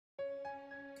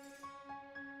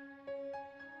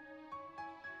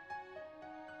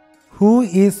Who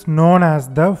is known as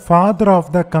the father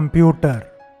of the computer?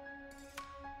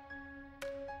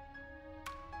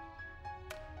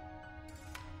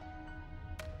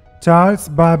 Charles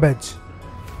Babbage.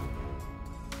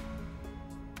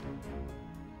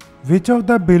 Which of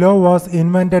the below was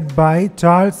invented by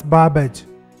Charles Babbage?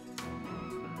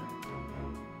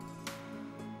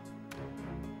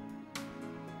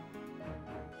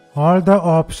 All the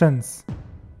options.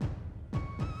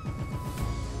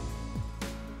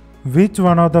 Which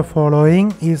one of the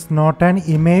following is not an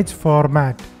image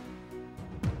format?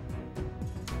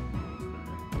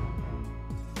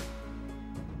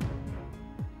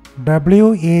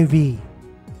 WAV.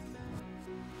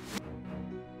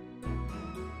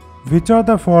 Which of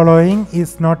the following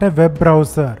is not a web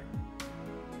browser?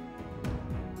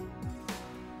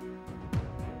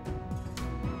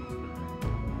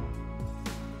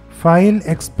 File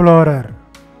Explorer.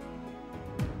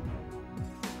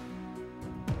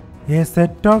 A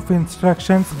set of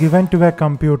instructions given to a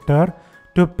computer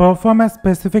to perform a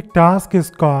specific task is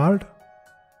called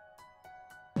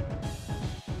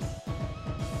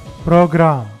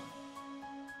program.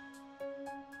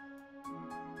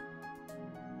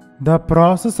 The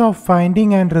process of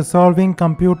finding and resolving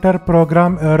computer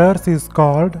program errors is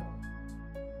called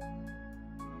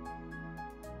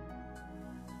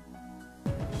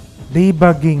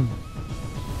debugging.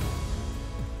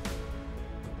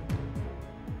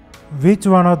 Which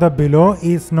one of the below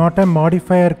is not a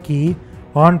modifier key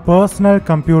on personal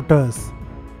computers?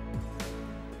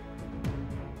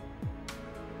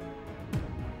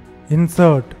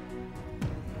 Insert.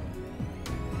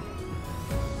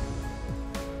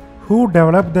 Who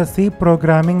developed the C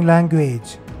programming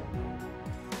language?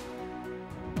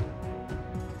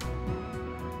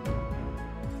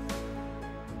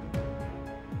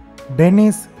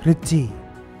 Dennis Ritchie.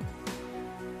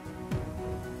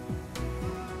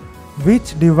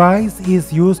 Which device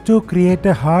is used to create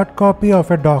a hard copy of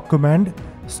a document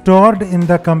stored in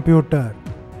the computer?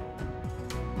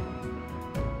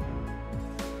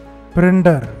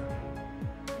 Printer.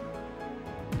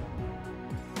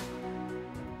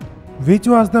 Which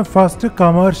was the first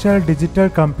commercial digital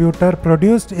computer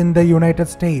produced in the United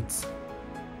States?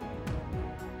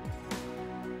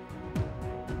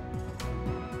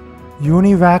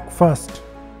 UNIVAC first.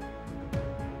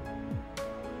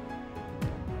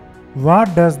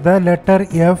 What does the letter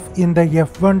F in the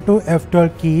F1 to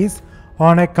F12 keys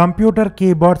on a computer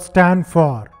keyboard stand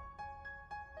for?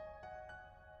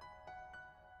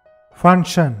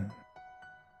 Function.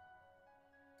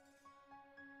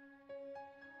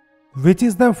 Which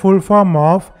is the full form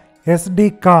of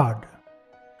SD card?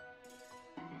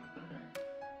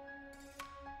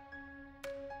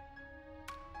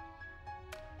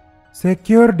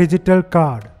 Secure digital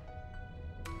card.